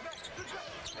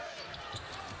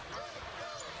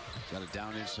 Got it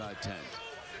down inside 10.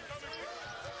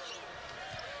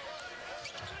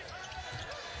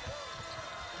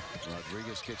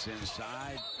 Rodriguez gets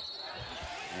inside.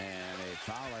 And a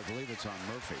foul, I believe it's on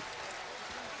Murphy.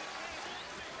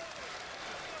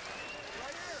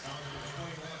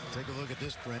 Take a look at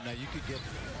this, Brent. Now you could get,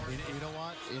 you know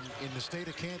what? In the state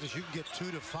of Kansas, you can get 2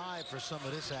 to 5 for some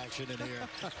of this action in here.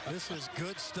 This is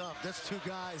good stuff. That's two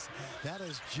guys. That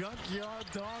is junkyard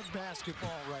dog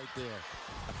basketball right there.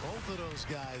 Both of those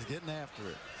guys getting after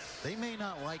it. They may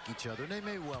not like each other. They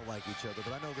may well like each other,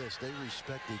 but I know this. They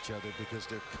respect each other because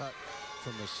they're cut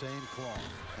from the same cloth.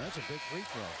 That's a big free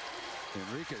throw.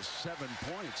 Enriquez 7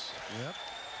 points. Yep.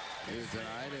 Here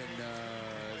tonight, and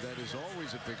that is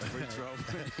always a big free throw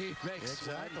when he makes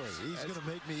exactly. one. He's going to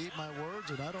make me eat my words,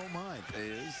 and I don't mind.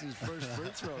 This is his first free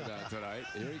throw down tonight.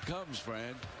 Here he comes,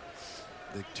 Fran.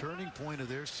 The turning point of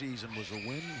their season was a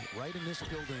win right in this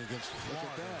building against Florida.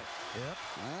 Look at that. Yep.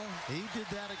 He did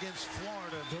that against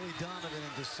Florida, Billy Donovan,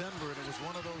 in December, and it was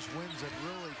one of those wins that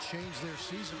really changed their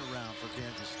season around for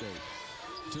Kansas State.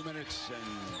 2 minutes, and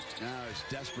now it's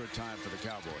desperate time for the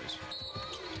Cowboys.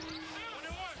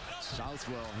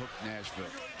 Southwell hooked Nashville.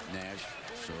 Nash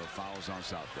So it fouls on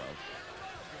Southwell.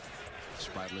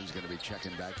 Spradling's going to be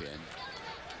checking back in.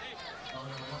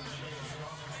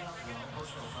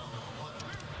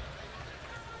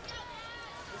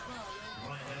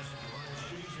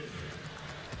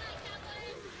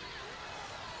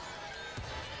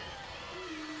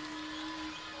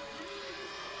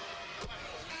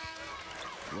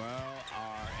 Well,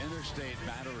 our interstate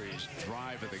batteries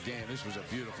drive of the game. This was a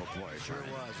beautiful play. Sure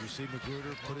was. You see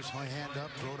Magruder put his hand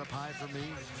up, throw it up high for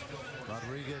me.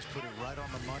 Rodriguez put it right on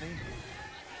the money.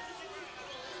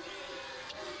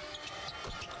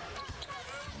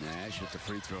 Nash at the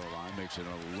free throw line makes it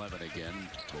 11 again,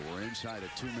 but we're inside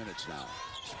of 2 minutes now.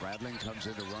 Spradling comes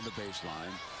in to run the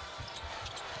baseline.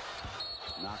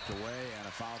 Knocked away and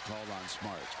a foul called on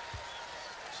Smart.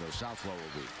 So Southwell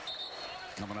will be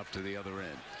coming up to the other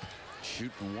end.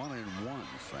 Shooting 1 and 1,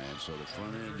 Fran. So the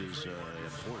front end is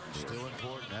important. Still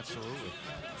important, absolutely.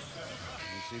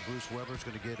 You see Bruce Weber's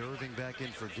going to get Irving back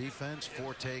in for defense.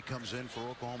 Forte comes in for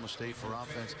Oklahoma State for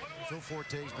offense. Phil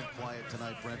Forte's been quiet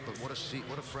tonight, Brent, but what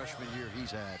a freshman year he's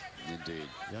had. Indeed.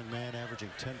 Young man averaging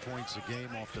 10 points a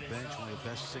game off the bench, one of the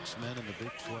best 6 men in the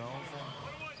Big 12.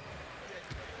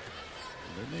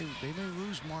 They may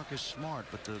lose Marcus Smart,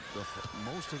 but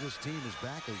most of this team is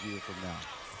back a year from now.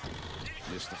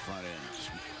 Missed the front end.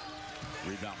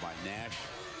 Rebound by Nash.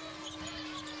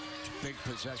 Big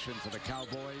possession for the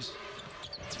Cowboys.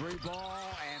 3 ball,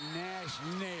 and Nash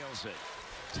nails it.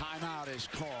 Timeout is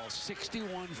called.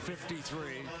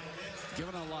 61-53.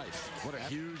 Given a life. What a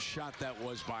huge shot that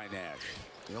was by Nash.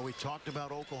 You know, we talked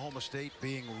about Oklahoma State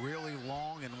being really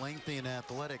long and lengthy and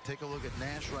athletic. Take a look at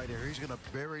Nash right here. He's going to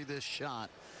bury this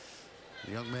shot.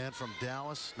 The young man from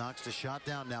Dallas knocks the shot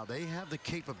down. Now, they have the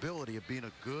capability of being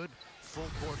a good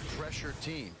full-court pressure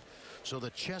team. So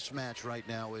the chess match right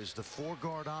now is the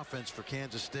 4-guard offense for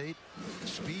Kansas State.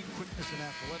 Speed, quickness, and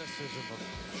athleticism of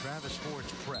Travis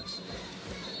Ford's press.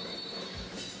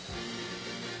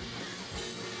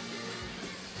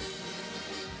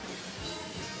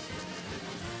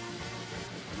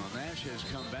 Nash has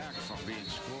come back from being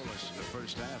scoreless in the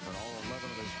first half, and all 11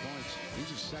 of his points.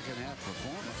 He's a second-half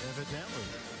performer. Evidently.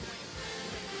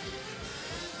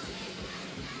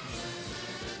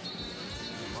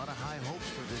 A lot of high hopes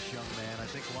for this young man. I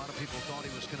think a lot of people thought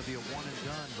he was going to be a one and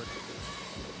done, but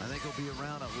I think he'll be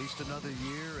around at least another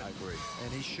year. I agree.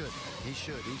 And he should. He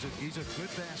should. He's a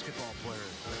good basketball player.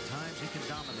 At times he can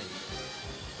dominate.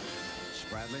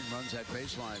 Spradling runs that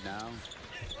baseline now.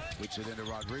 Whips it into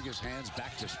Rodriguez's hands,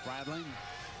 back to Spradling.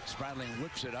 Spradling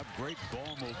whips it up. Great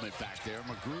ball movement back there.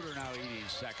 Magruder now eating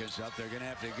seconds up. They're going to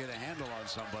have to get a handle on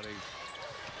somebody.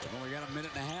 They've only got a minute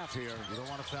and a half here. You don't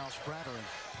want to foul Spradling.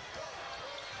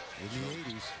 In the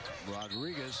 80s.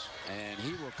 Rodriguez, and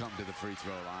he will come to the free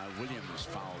throw line. Williams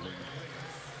fouled him.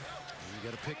 You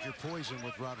got to pick your poison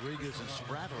with Rodriguez and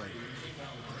Spradling.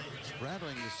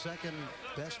 Spradling, the second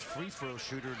best free throw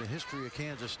shooter in the history of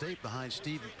Kansas State behind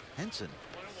Steve Henson.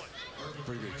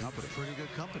 Pretty good company. Pretty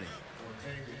good company.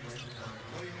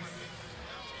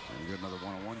 We got another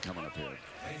one-on-one coming up here.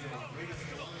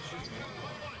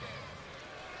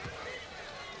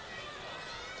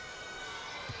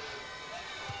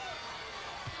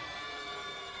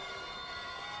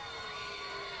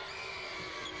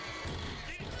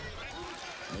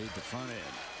 Made the front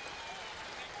end.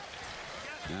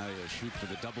 Now he'll shoot for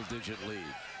the double-digit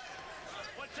lead.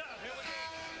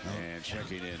 And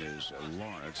checking in is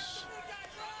Lawrence.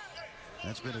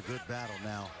 That's been a good battle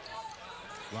now.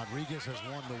 Rodriguez has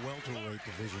won the welterweight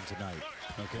division tonight.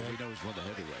 Okay, well, he knows won the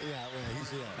heavyweight. Yeah, well,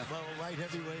 he's well, light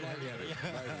heavyweight.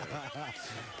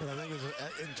 But I think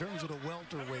in terms of the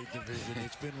welterweight division,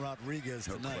 it's been Rodriguez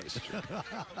tonight.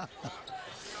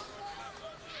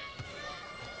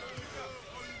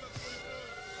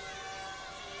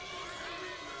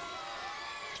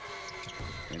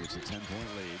 I think it's a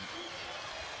 10-point lead.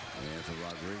 And for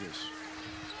Rodriguez,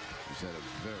 he's had a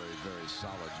very, very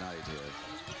solid night here.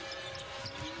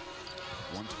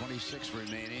 1:26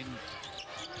 remaining.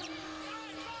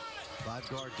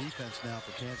 5-guard defense now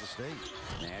for Kansas State.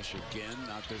 Nash again,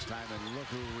 not this time, and look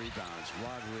who rebounds,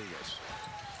 Rodriguez.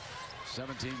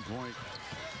 17-point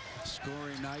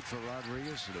scoring night for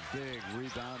Rodriguez, and a big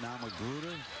rebound now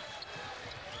Magruder.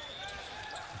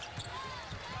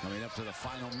 Coming up to the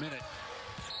final minute.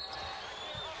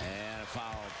 And a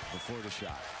foul before the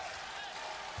shot.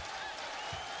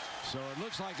 So it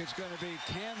looks like it's going to be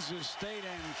Kansas State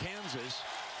and Kansas.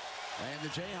 And the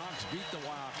Jayhawks beat the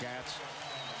Wildcats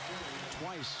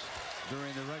twice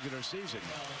during the regular season.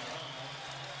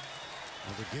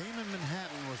 Well, the game in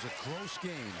Manhattan was a close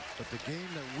game, but the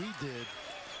game that we did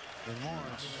in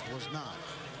Lawrence was not.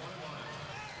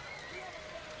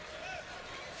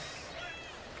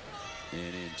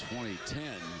 And in 2010,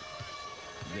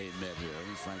 they met here.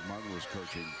 Frank Martin was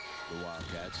coaching the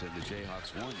Wildcats, and the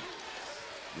Jayhawks won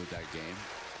with that game.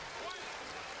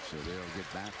 So they'll get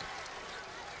back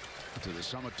to the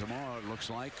Summit tomorrow, it looks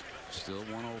like. Still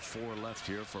 104 left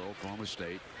here for Oklahoma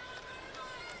State.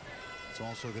 It's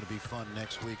also going to be fun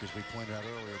next week, as we pointed out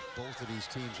earlier. Both of these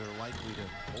teams are likely to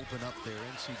open up their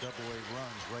NCAA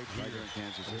runs right here in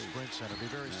Kansas at the City. Sprint Center. Be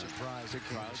very surprised if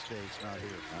Kansas State's not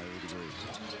here. I would agree.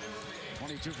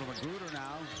 22 for Magruder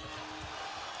now.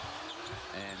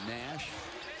 And Nash.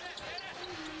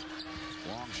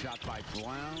 Long shot by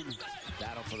Brown.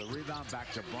 Battle for the rebound.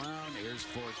 Back to Brown. Here's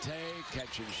Forte.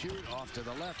 Catch and shoot. Off to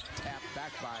the left. Tap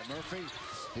back by Murphy.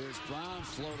 Here's Brown.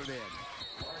 Floated in.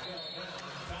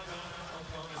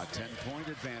 A 10-point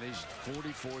advantage.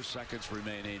 44 seconds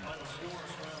remaining.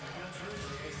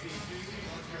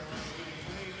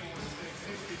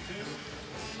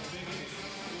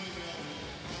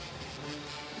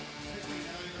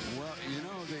 Well, you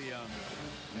know, the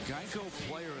Geico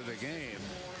player of the game,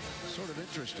 sort of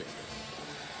interesting.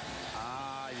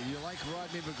 You like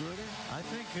Rodney Magruder? I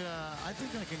think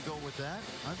I can go with that.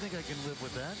 I think I can live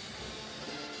with that.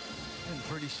 Been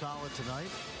pretty solid tonight.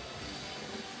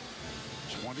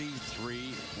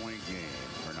 23-point game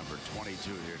for number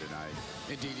 22 here tonight.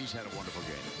 Indeed, he's had a wonderful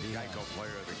game. The Geico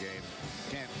player of the game.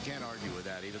 Can't argue with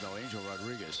that, even though Angel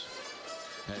Rodriguez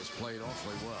has played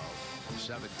awfully well.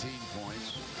 17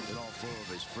 points, hit all 4 of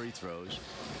his free throws,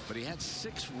 but he had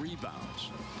 6 rebounds.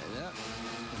 And that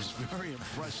was very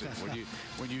impressive.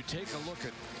 when you take a look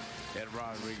at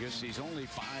Rodriguez, he's only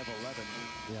 5'11".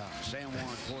 Yeah. San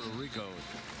Juan, Puerto Rico.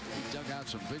 He dug out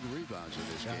some big rebounds in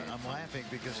this game. I'm laughing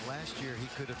because last year he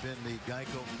could have been the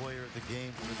Geico player of the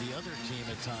game for the other team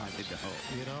at times.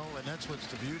 You know, and that's what's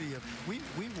the beauty of. We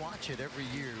watch it every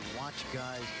year. Watch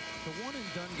guys. The one and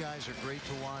done guys are great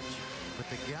to watch, but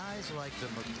the guys like the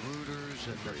Magruders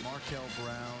and the Markel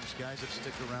Browns, guys that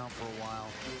stick around for a while.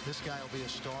 This guy will be a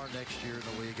star next year in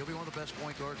the league. He'll be one of the best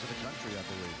point guards in the country, I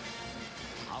believe.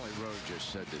 Holly Rowe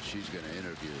just said that she's going to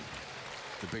interview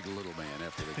the big little man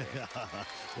after the game.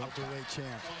 Welterweight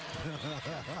champ.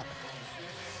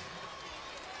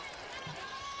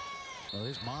 Well,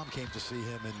 his mom came to see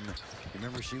him, and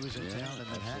remember she was in town in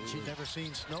Manhattan. She'd never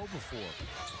seen snow before.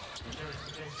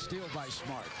 Steal by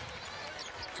Smart.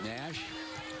 Nash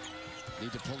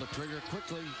need to pull the trigger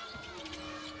quickly.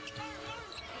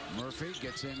 Murphy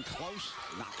gets in close,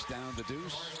 knocks down the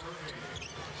deuce.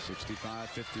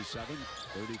 65-57,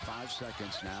 35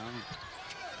 seconds now.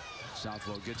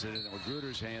 Southwell gets it in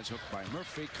Magruder's hands, hooked by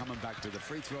Murphy, coming back to the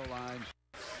free throw line.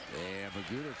 And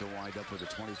Magruder can wind up with a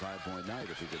 25-point night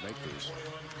if he can make these.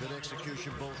 Good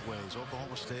execution both ways.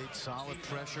 Oklahoma State, solid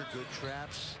pressure, good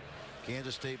traps.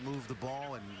 Kansas State moved the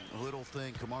ball, and little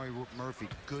thing, Kamari Murphy,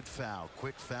 good foul,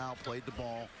 quick foul, played the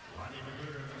ball.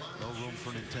 No room for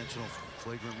an intentional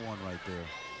flagrant one right there.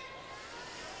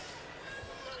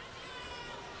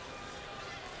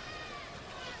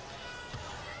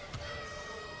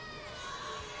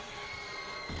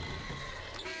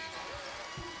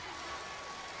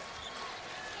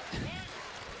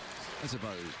 That's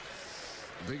about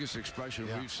the biggest expression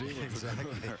we've seen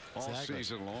all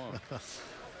season long.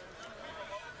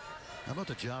 How about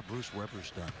the job Bruce Weber's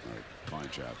done? Right, fine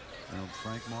job.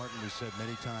 Frank Martin, we said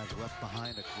many times, left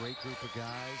behind a great group of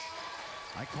guys.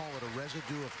 I call it a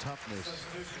residue of toughness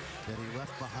that he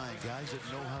left behind. Guys that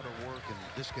know how to work, and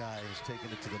this guy has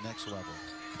taken it to the next level.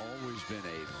 Always been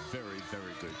a very,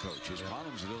 very good coach. His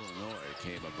problems at Illinois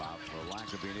came about for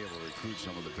lack of being able to recruit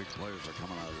some of the big players that are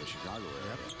coming out of the Chicago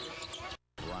area.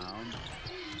 Brown.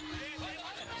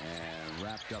 And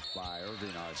wrapped up by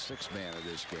Irving, our 6th man of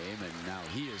this game, and now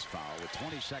he is fouled with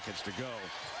 20 seconds to go.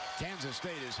 Kansas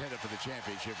State is headed for the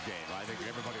championship game. I think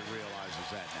everybody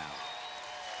realizes that now.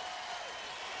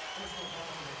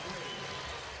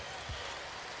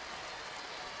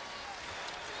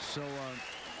 So,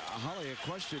 Holly, a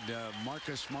question.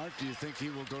 Marcus Smart, do you think he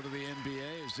will go to the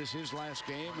NBA? Is this his last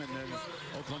game in an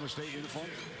Oklahoma State uniform?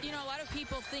 You know, a lot of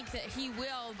people think that he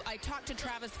will. I talked to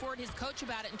Travis Ford, his coach,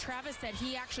 about it, and Travis said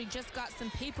he actually just got some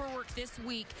paperwork this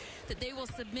week that they will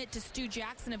submit to Stu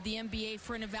Jackson of the NBA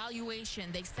for an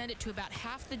evaluation. They sent it to about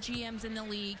half the GMs in the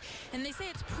league, and they say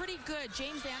it's pretty good.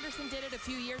 James Anderson did it a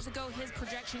few years ago. His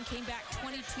projection came back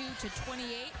 22 to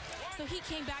 28. So he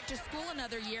came back to school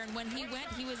another year, and when he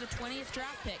went, he was a 20th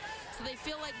draft pick. So they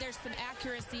feel like there's some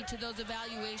accuracy to those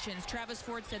evaluations. Travis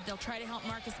Ford said they'll try to help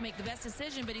Marcus make the best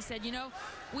decision, but he said, you know,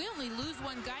 we only lose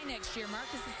one guy next year.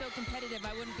 Marcus is so competitive,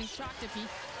 I wouldn't be shocked if he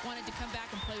wanted to come back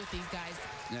and play with these guys.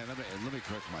 Yeah, let me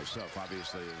correct myself.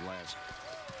 Obviously, the last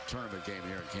tournament game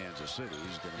here in Kansas City.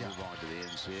 He's going to move on to the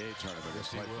NCAA tournament and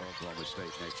play for Oklahoma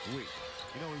State next week.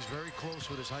 You know, he's very close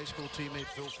with his high school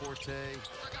teammate, Phil Forte.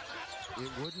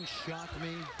 It wouldn't shock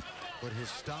me, but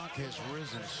his stock has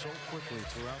risen so quickly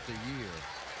throughout the year.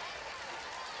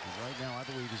 And right now, I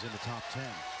believe he's in the top 10.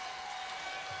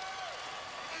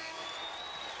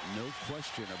 No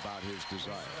question about his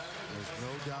desire. There's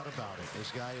no doubt about it.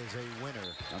 This guy is a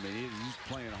winner. I mean, he's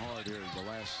playing hard here in the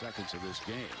last seconds of this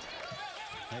game.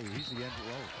 Hey, he's the end.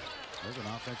 Oh, there's an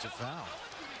offensive foul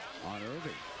on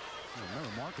Irving.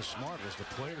 Remember, Marcus Smart was the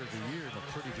player of the year in a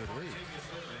pretty good league.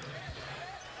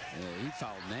 Yeah, he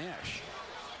fouled Nash.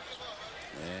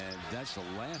 And that's the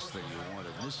last thing you want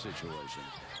in this situation.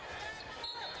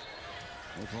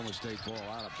 Oklahoma State ball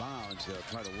out of bounds. They'll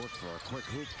try to work for a quick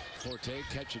hoop. Forte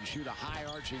catch and shoot a high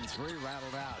arching three,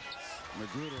 rattled out.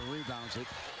 Magruder rebounds it.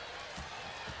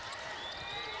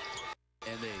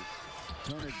 And they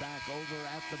turn it back over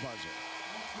at the buzzer.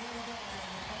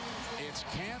 It's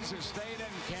Kansas State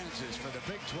and Kansas for the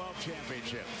Big 12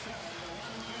 championship.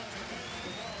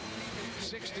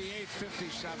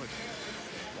 68-57.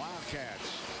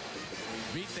 Wildcats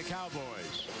beat the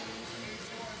Cowboys.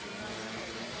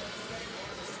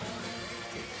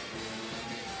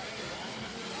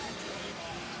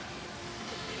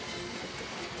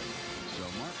 So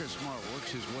Marcus Smart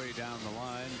works his way down the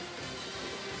line.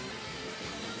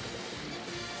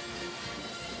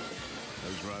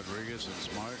 There's Rodriguez and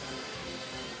Smart.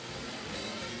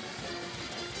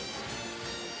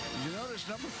 You notice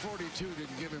number 42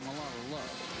 didn't give him a lot of love.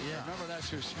 Yeah. Remember, that's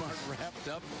who Smart wrapped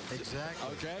up. Exactly.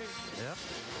 Okay. Yep.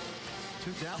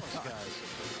 Two Dallas guys.